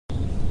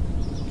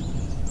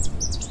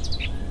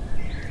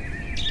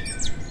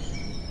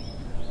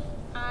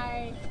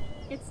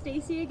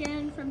Stacy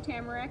again from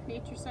Tamarack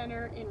Nature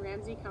Center in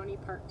Ramsey County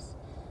Parks.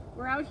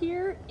 We're out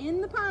here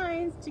in the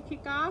pines to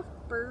kick off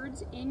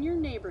Birds in Your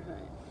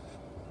Neighborhood.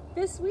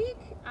 This week,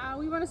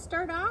 we want to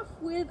start off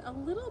with a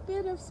little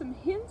bit of some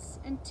hints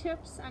and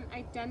tips on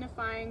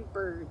identifying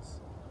birds.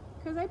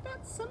 Because I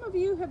bet some of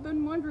you have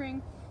been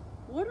wondering,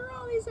 what are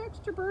all these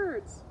extra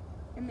birds?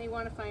 And they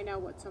want to find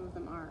out what some of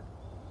them are.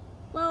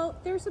 Well,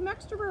 there's some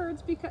extra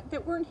birds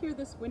that weren't here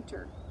this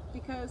winter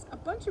because a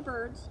bunch of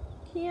birds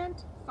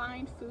can't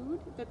find food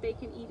that they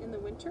can eat in the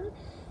winter,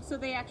 so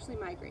they actually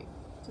migrate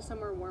to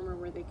somewhere warmer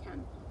where they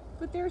can.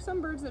 But there are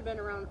some birds that have been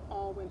around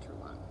all winter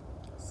long.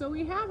 So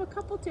we have a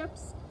couple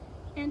tips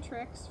and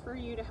tricks for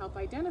you to help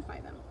identify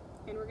them.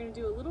 And we're going to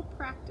do a little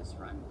practice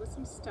run with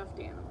some stuffed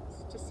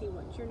animals to see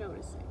what you're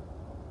noticing.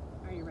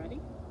 Are you ready?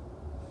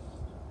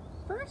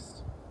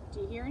 First,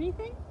 do you hear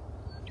anything?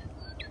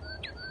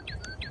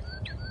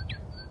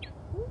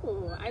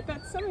 Ooh, I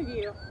bet some of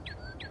you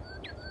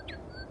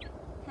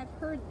have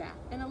heard that.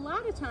 And a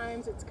lot of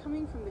times it's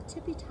coming from the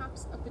tippy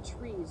tops of the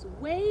trees,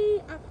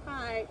 way up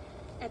high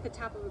at the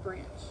top of a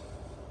branch.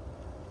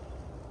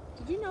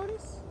 Did you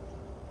notice?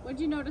 What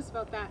did you notice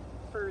about that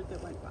bird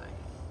that went by?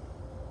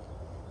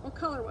 What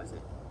color was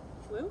it?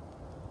 Blue?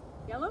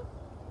 Yellow?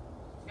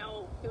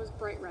 No, it was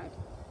bright red.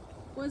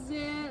 Was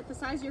it the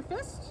size of your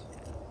fist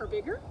or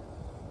bigger?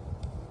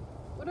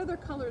 What other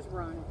colors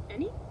were on it?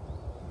 Any?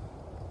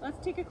 Let's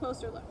take a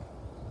closer look.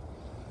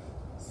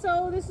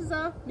 So this is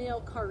a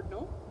male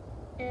cardinal.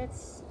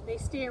 They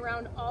stay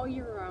around all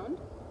year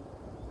round,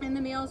 and the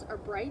males are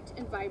bright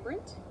and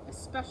vibrant,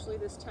 especially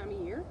this time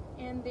of year,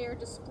 and they're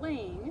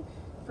displaying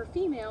for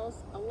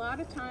females a lot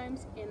of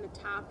times in the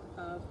top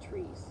of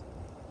trees.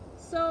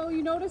 So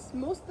you notice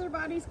most of their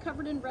body's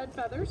covered in red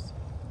feathers,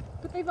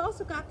 but they've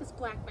also got this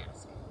black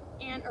mask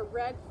and a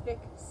red, thick,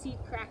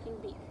 seed-cracking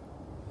beak.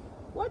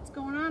 What's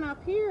going on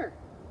up here?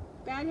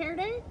 Bad hair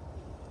day?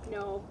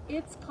 No,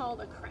 it's called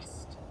a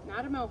crest.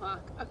 Not a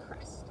mohawk, a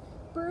crest.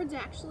 Birds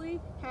actually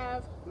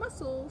have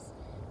muscles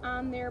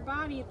on their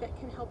body that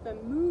can help them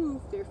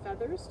move their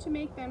feathers to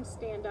make them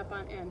stand up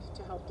on end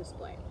to help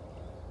display.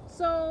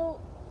 So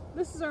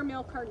this is our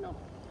male cardinal.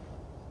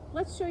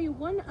 Let's show you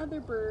one other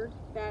bird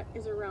that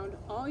is around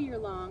all year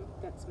long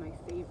that's my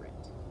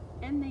favorite.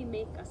 And they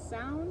make a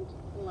sound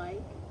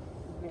like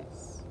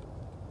this.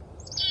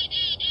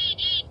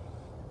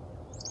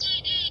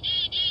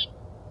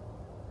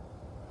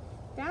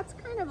 That's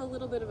kind of a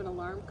little bit of an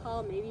alarm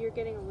call. Maybe you're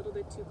getting a little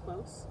bit too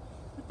close.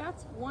 But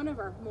that's one of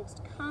our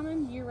most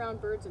common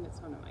year-round birds, and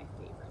it's one of my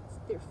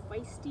favorites. They're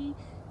feisty,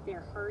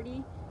 they're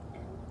hardy,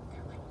 and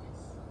they're like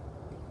this.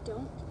 They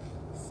don't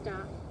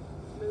stop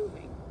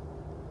moving.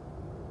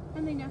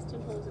 And they nest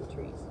in holes in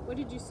trees. What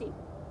did you see?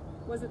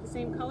 Was it the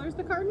same color as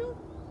the cardinal?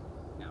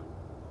 No.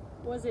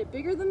 Was it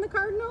bigger than the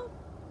cardinal?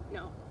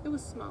 No, it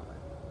was smaller.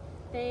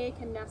 They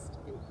can nest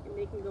and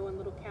they can go in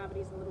little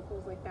cavities and little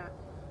holes like that.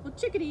 Well,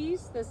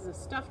 chickadees, this is a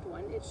stuffed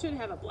one, it should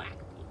have a black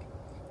beak,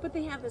 but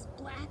they have this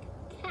black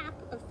cap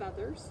of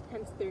feathers,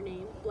 hence their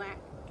name,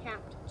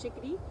 black-capped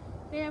chickadee.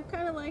 They have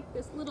kind of like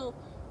this little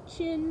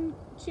chin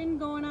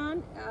going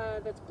on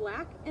that's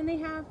black, and they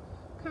have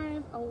kind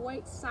of a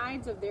white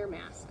sides of their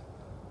mask,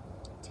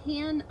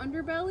 tan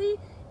underbelly,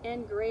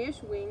 and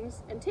grayish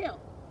wings and tail.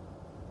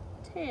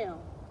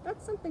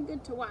 That's something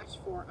good to watch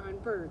for on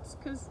birds,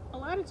 because a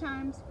lot of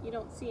times you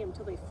don't see them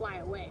until they fly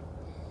away.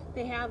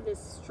 They have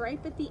this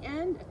stripe at the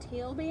end, a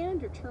tail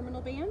band or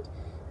terminal band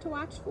to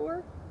watch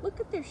for.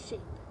 Look at their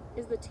shape.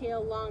 Is the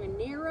tail long and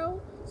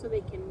narrow so they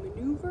can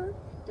maneuver?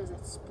 Does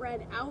it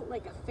spread out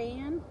like a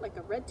fan, like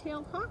a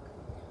red-tailed hawk?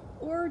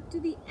 Or do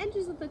the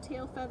edges of the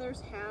tail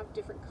feathers have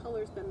different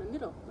colors than the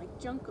middle, like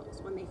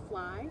juncos? When they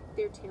fly,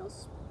 their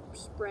tails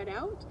spread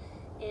out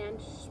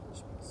and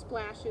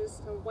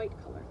splashes some white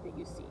color that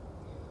you see.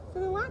 So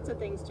there are lots of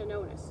things to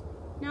notice.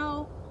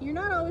 Now, you're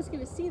not always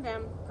going to see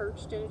them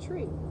perched in a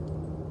tree.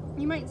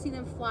 You might see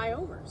them fly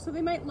over, so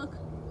they might look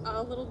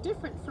a little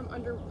different from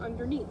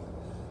underneath.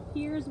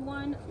 Here's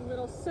one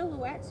little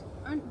silhouette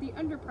on the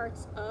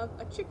underparts of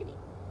a chickadee.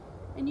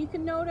 And you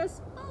can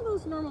notice all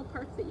those normal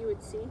parts that you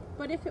would see,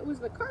 but if it was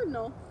the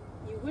cardinal,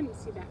 you wouldn't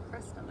see that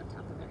crest on the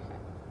top of their head.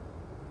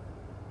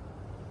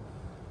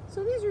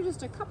 So these are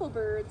just a couple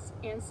birds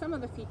and some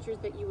of the features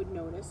that you would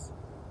notice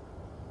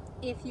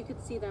if you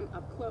could see them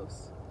up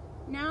close.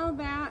 Now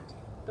that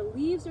the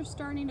leaves are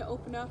starting to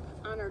open up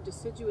on our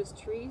deciduous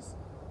trees,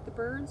 the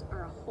birds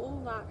are a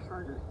whole lot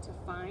harder to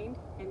find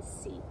and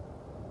see.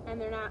 And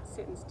they're not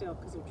sitting still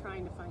because they're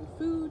trying to find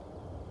food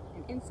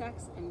and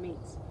insects and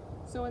mates.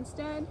 So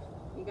instead,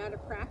 you got to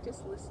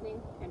practice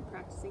listening and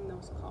practicing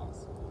those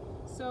calls.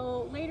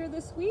 So later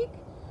this week,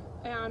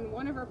 on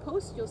one of our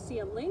posts, you'll see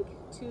a link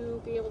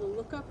to be able to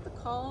look up the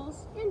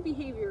calls and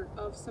behavior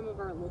of some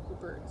of our local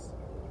birds.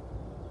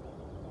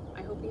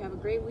 I hope you have a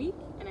great week,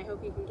 and I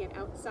hope you can get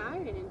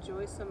outside and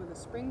enjoy some of the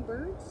spring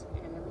birds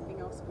and everything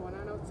else going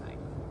on outside.